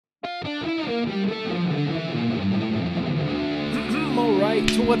Alright,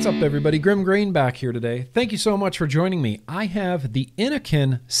 so what's up everybody? GrimmGreen back here today. Thank you so much for joining me. I have the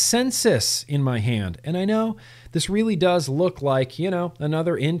Innokin Sensis in my hand, and I know this really does look like, you know,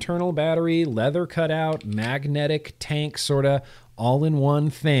 another internal battery, leather cutout, magnetic tank sorta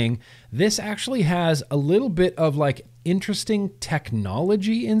all-in-one thing. This actually has a little bit of like interesting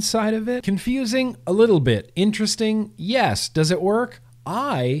technology inside of it. Confusing? A little bit. Interesting? Yes. Does it work?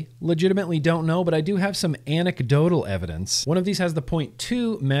 I legitimately don't know, but I do have some anecdotal evidence. One of these has the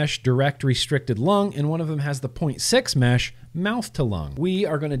 0.2 mesh direct restricted lung, and one of them has the 0.6 mesh mouth to lung. We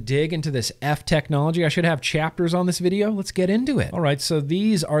are going to dig into this F technology. I should have chapters on this video. Let's get into it. All right, so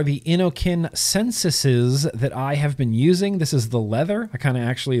these are the Innokin Sensises that I have been using. This is the leather. I kind of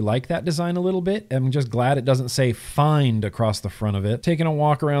actually like that design a little bit. I'm just glad it doesn't say find across the front of it. Taking a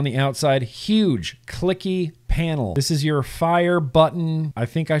walk around the outside, huge clicky panel. This is your fire button. I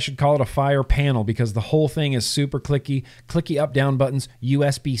think I should call it a fire panel because the whole thing is super clicky. Clicky up down buttons,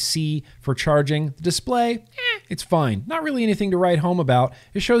 USB-C for charging. The display, it's fine. Not really anything to write home about.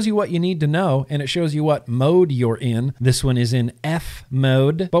 It shows you what you need to know, and it shows you what mode you're in. This one is in F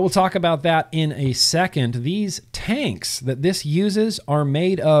mode, but we'll talk about that in a second. These tanks that this uses are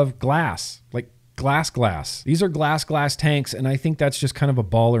made of glass, like glass. These are glass tanks, and I think that's just kind of a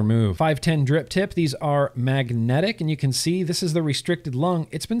baller move. 510 drip tip. These are magnetic, and you can see this is the restricted lung.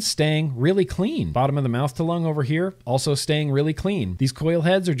 It's been staying really clean. Bottom of the mouth to lung over here, also staying really clean. These coil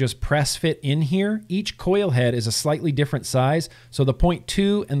heads are just press fit in here. Each coil head is a slightly different size, so the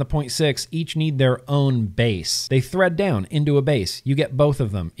 0.2 and the 0.6 each need their own base. They thread down into a base. You get both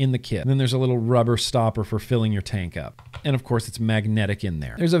of them in the kit. And then there's a little rubber stopper for filling your tank up. And of course, it's magnetic in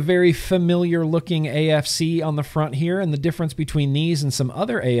there. There's a very familiar looking AFC on the front here, and the difference between these and some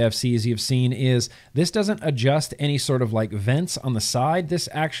other AFCs you've seen is this doesn't adjust any sort of like vents on the side. This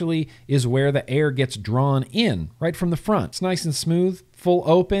actually is where the air gets drawn in right from the front. It's nice and smooth. Full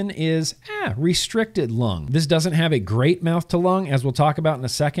open is restricted lung. This doesn't have a great mouth to lung, as we'll talk about in a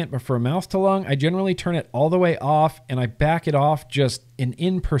second, but for a mouth to lung, I generally turn it all the way off and I back it off just an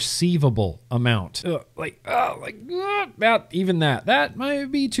imperceivable amount. About even that. That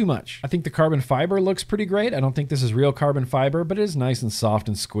might be too much. I think the carbon fiber looks pretty great. I don't think this is real carbon fiber, but it is nice and soft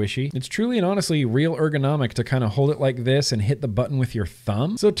and squishy. It's truly and honestly real ergonomic to kind of hold it like this and hit the button with your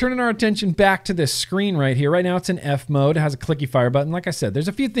thumb. So turning our attention back to this screen right here. Right now it's in F mode. It has a clicky fire button. Like I said, there's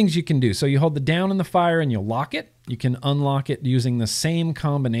a few things you can do. So you hold the down in the fire and you'll lock it. You can unlock it using the same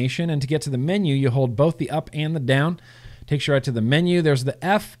combination. And to get to the menu, you hold both the up and the down. Takes you right to the menu. There's the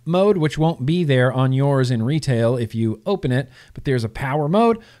F mode, which won't be there on yours in retail if you open it, but there's a power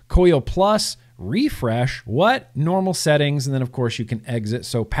mode, coil plus, refresh, normal settings, and then of course you can exit.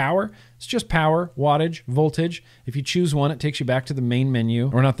 So power, it's just power, wattage, voltage. If you choose one, it takes you back to the main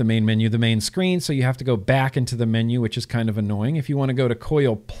menu, or not the main menu, the main screen. So you have to go back into the menu, which is kind of annoying. If you want to go to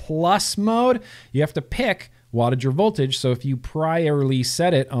coil plus mode, you have to pick wattage or voltage. So if you priorly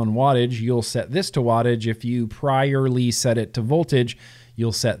set it on wattage, you'll set this to wattage. If you priorly set it to voltage,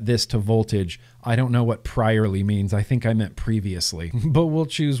 you'll set this to voltage. I don't know what priorly means. I think I meant previously, but we'll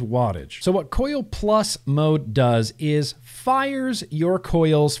choose wattage. So what coil plus mode does is fires your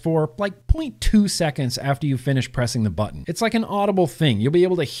coils for like 0.2 seconds after you finish pressing the button. It's like an audible thing. You'll be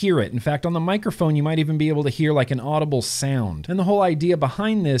able to hear it. In fact, on the microphone, you might even be able to hear like an audible sound. And the whole idea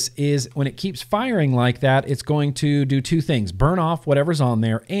behind this is when it keeps firing like that, it's going to do two things: burn off whatever's on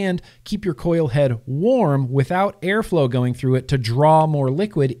there and keep your coil head warm without airflow going through it to draw more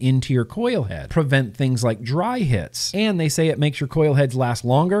liquid into your coil head. Prevent things like dry hits. And they say it makes your coil heads last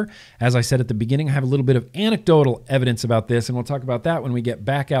longer. As I said at the beginning, I have a little bit of anecdotal evidence about this, and we'll talk about that when we get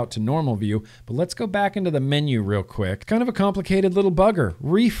back out to normal view. But let's go back into the menu real quick. Kind of a complicated little bugger.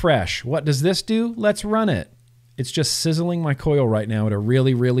 Refresh. What does this do? Let's run it. It's just sizzling my coil right now at a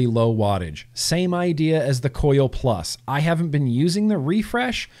really, really low wattage. Same idea as the coil plus. I haven't been using the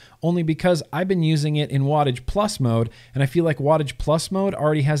refresh only because I've been using it in wattage plus mode, and I feel like wattage plus mode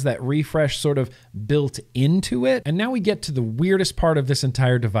already has that refresh sort of built into it. And now we get to the weirdest part of this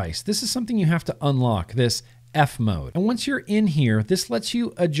entire device. This is something you have to unlock, this F mode. And once you're in here, this lets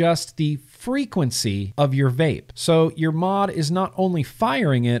you adjust the frequency of your vape. So your mod is not only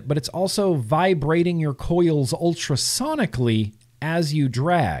firing it, but it's also vibrating your coils ultrasonically as you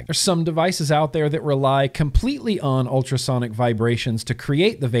drag. There's some devices out there that rely completely on ultrasonic vibrations to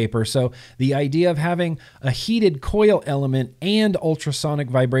create the vapor. So the idea of having a heated coil element and ultrasonic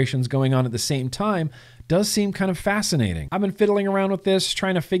vibrations going on at the same time does seem kind of fascinating. I've been fiddling around with this,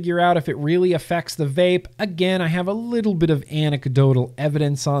 trying to figure out if it really affects the vape. Again, I have a little bit of anecdotal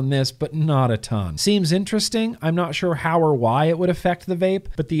evidence on this, but not a ton. Seems interesting. I'm not sure how or why it would affect the vape,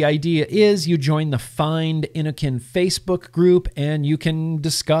 but the idea is you join the Find Innokin Facebook group and you can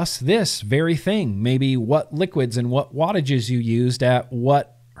discuss this very thing. Maybe what liquids and what wattages you used at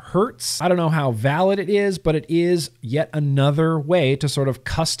what hertz. I don't know how valid it is, but it is yet another way to sort of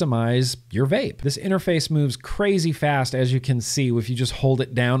customize your vape. This interface moves crazy fast, as you can see, if you just hold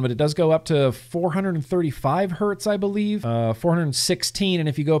it down, but it does go up to 435 hertz, I believe, 416, and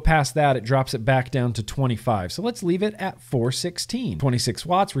if you go past that, it drops it back down to 25. So let's leave it at 416. 26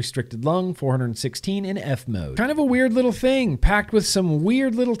 watts, restricted lung, 416 in F mode. Kind of a weird little thing, packed with some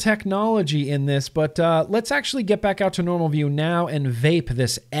weird little technology in this, but let's actually get back out to normal view now and vape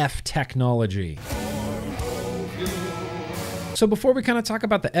this F technology. So before we kind of talk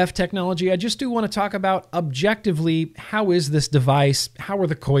about the F technology, I just do want to talk about objectively, how is this device? How are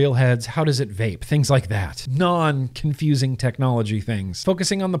the coil heads? How does it vape? Things like that. Non-confusing technology things.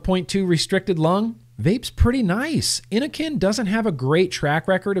 Focusing on the 0.2 restricted lung, vape's pretty nice. Innokin doesn't have a great track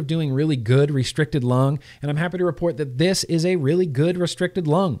record of doing really good restricted lung, and I'm happy to report that this is a really good restricted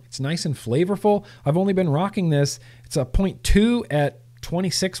lung. It's nice and flavorful. I've only been rocking this. It's a 0.2 at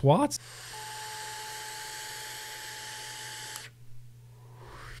 26 watts.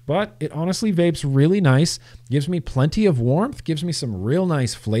 But it honestly vapes really nice, gives me plenty of warmth, gives me some real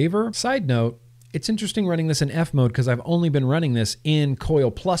nice flavor. Side note, it's interesting running this in F mode because I've only been running this in coil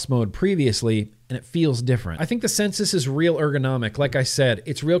plus mode previously, and it feels different. I think the Sensis is real ergonomic. Like I said,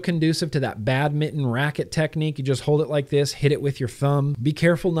 it's real conducive to that badminton racket technique. You just hold it like this, hit it with your thumb. Be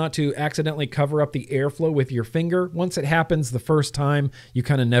careful not to accidentally cover up the airflow with your finger. Once it happens the first time, you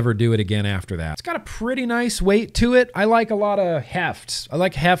kind of never do it again after that. It's got a pretty nice weight to it. I like a lot of heft. I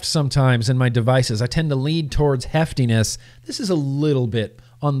like heft sometimes in my devices. I tend to lead towards heftiness. This is a little bit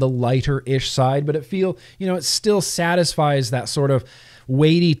on the lighter-ish side, but it still satisfies that sort of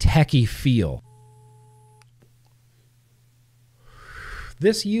weighty, techy feel.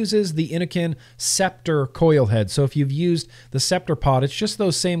 This uses the Innokin Scepter coil head. So if you've used the Scepter pod, it's just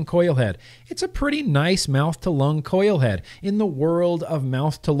those same coil head. It's a pretty nice mouth-to-lung coil head. In the world of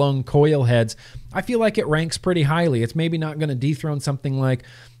mouth-to-lung coil heads, I feel like it ranks pretty highly. It's maybe not going to dethrone something like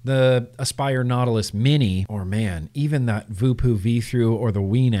the Aspire Nautilus Mini, or man, even that Voopoo V-Through or the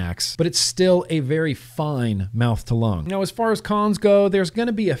Weenax, but it's still a very fine mouth-to-lung. Now, as far as cons go, there's going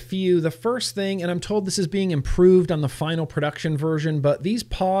to be a few. The first thing, and I'm told this is being improved on the final production version, but these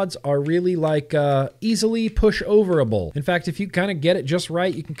pods are really like easily push-overable. In fact, if you kind of get it just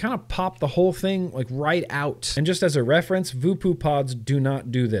right, you can kind of pop the whole thing like right out. And just as a reference, Voopoo pods do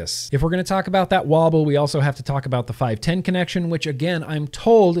not do this. If we're going to talk about that wobble, we also have to talk about the 510 connection, which again, I'm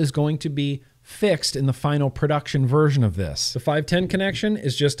told is going to be fixed in the final production version of this. The 510 connection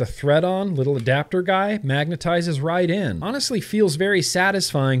is just a thread-on little adapter guy, magnetizes right in. Honestly feels very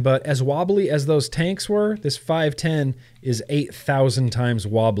satisfying, but as wobbly as those tanks were, this 510 is 8,000 times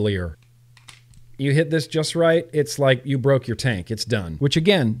wobblier. You hit this just right, it's like you broke your tank, it's done. Which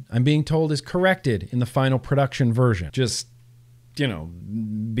again, I'm being told is corrected in the final production version. Just,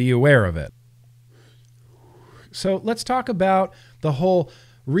 be aware of it. So let's talk about the whole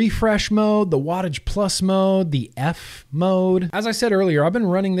refresh mode, the wattage plus mode, the F mode. As I said earlier, I've been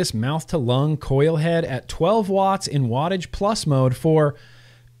running this mouth to lung coil head at 12 watts in wattage plus mode for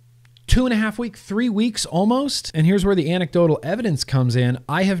 2.5 weeks, 3 weeks almost. And here's where the anecdotal evidence comes in.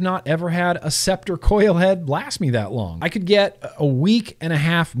 I have not ever had a Scepter coil head last me that long. I could get a week and a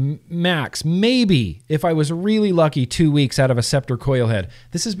half max, maybe if I was really lucky, 2 weeks out of a Scepter coil head.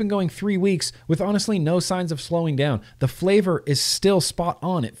 This has been going 3 weeks with honestly no signs of slowing down. The flavor is still spot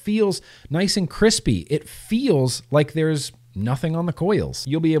on. It feels nice and crispy. It feels like there's nothing on the coils.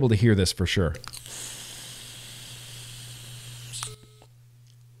 You'll be able to hear this for sure.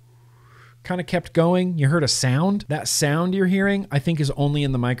 Kind of kept going. You heard a sound. That sound you're hearing, I think, is only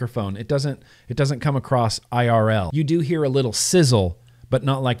in the microphone. It doesn't come across IRL. You do hear a little sizzle, but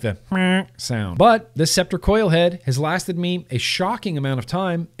not like the sound. But this Scepter coil head has lasted me a shocking amount of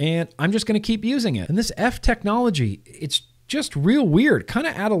time, and I'm just going to keep using it. And this F technology, it's just real weird, kind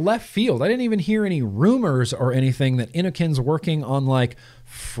of out of left field. I didn't even hear any rumors or anything that Innokin's working on like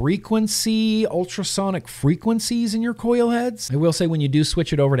frequency, ultrasonic frequencies in your coil heads. I will say when you do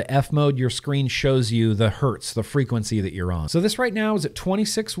switch it over to F mode, your screen shows you the hertz, the frequency that you're on. So this right now is at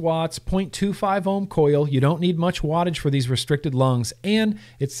 26 watts, 0.25 ohm coil. You don't need much wattage for these restricted lungs, and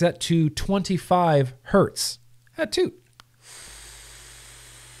it's set to 25 hertz. At toot.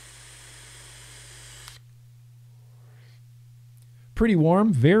 pretty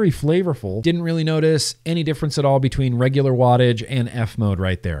warm, very flavorful. Didn't really notice any difference at all between regular wattage and F mode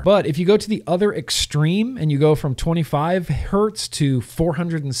right there. But if you go to the other extreme and you go from 25 hertz to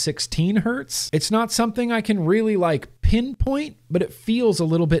 416 hertz, it's not something I can really like pinpoint, but it feels a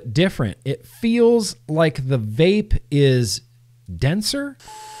little bit different. It feels like the vape is denser.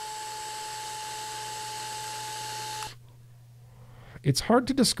 It's hard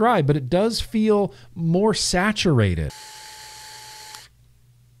to describe, but it does feel more saturated.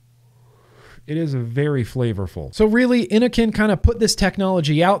 It is very flavorful. So really, Innokin kind of put this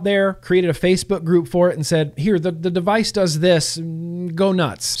technology out there, created a Facebook group for it and said, here, the device does this, go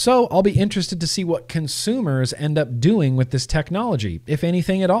nuts. So I'll be interested to see what consumers end up doing with this technology, if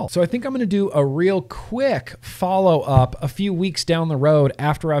anything at all. So I think I'm gonna do a real quick follow-up a few weeks down the road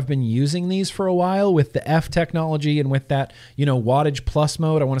after I've been using these for a while with the F technology and with that, you know, wattage plus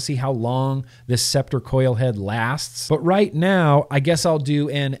mode. I wanna see how long this Scepter coil head lasts. But right now, I guess I'll do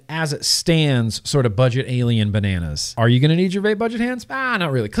an as it stands sort of budget alien bananas. Are you gonna need your vape budget hands?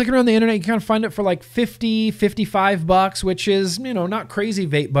 Not really. Clicking around the internet, you kind of find it for like 50, 55 bucks, which is, you know, not crazy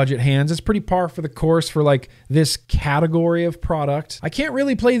vape budget hands. It's pretty par for the course for like this category of product. I can't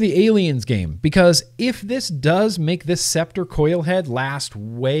really play the aliens game because if this does make this Scepter coil head last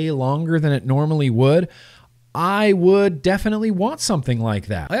way longer than it normally would, I would definitely want something like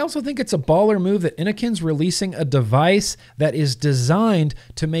that. I also think it's a baller move that Innokin's releasing a device that is designed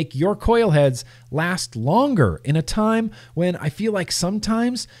to make your coil heads last longer in a time when I feel like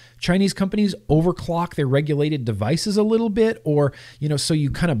sometimes Chinese companies overclock their regulated devices a little bit, or, you know, so you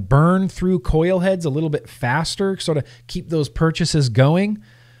kind of burn through coil heads a little bit faster, sort of keep those purchases going.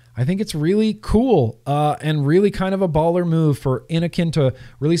 I think it's really cool and really kind of a baller move for Innokin to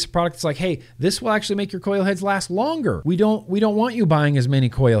release a product that's like, hey, this will actually make your coil heads last longer. We don't want you buying as many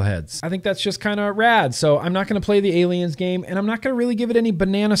coil heads. I think that's just kind of rad. So I'm not going to play the aliens game, and I'm not going to really give it any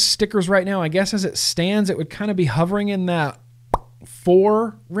banana stickers right now. I guess as it stands, it would kind of be hovering in that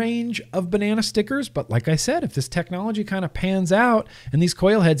 4 range of banana stickers. But like I said, if this technology kind of pans out and these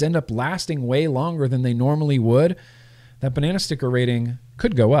coil heads end up lasting way longer than they normally would, that banana sticker rating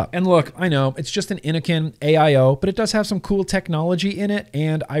could go up. And look, I know it's just an Innokin AIO, but it does have some cool technology in it,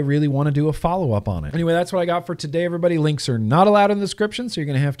 and I really want to do a follow-up on it. Anyway, that's what I got for today, everybody. Links are not allowed in the description, so you're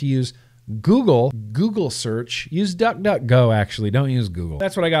going to have to use Google search. Use DuckDuckGo, actually. Don't use Google.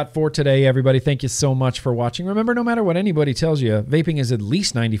 That's what I got for today, everybody. Thank you so much for watching. Remember, no matter what anybody tells you, vaping is at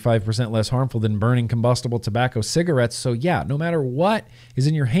least 95% less harmful than burning combustible tobacco cigarettes. So yeah, no matter what is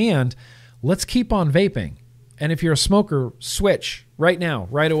in your hand, let's keep on vaping. And if you're a smoker, switch right now,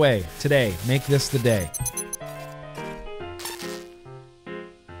 right away, today. Make this the day.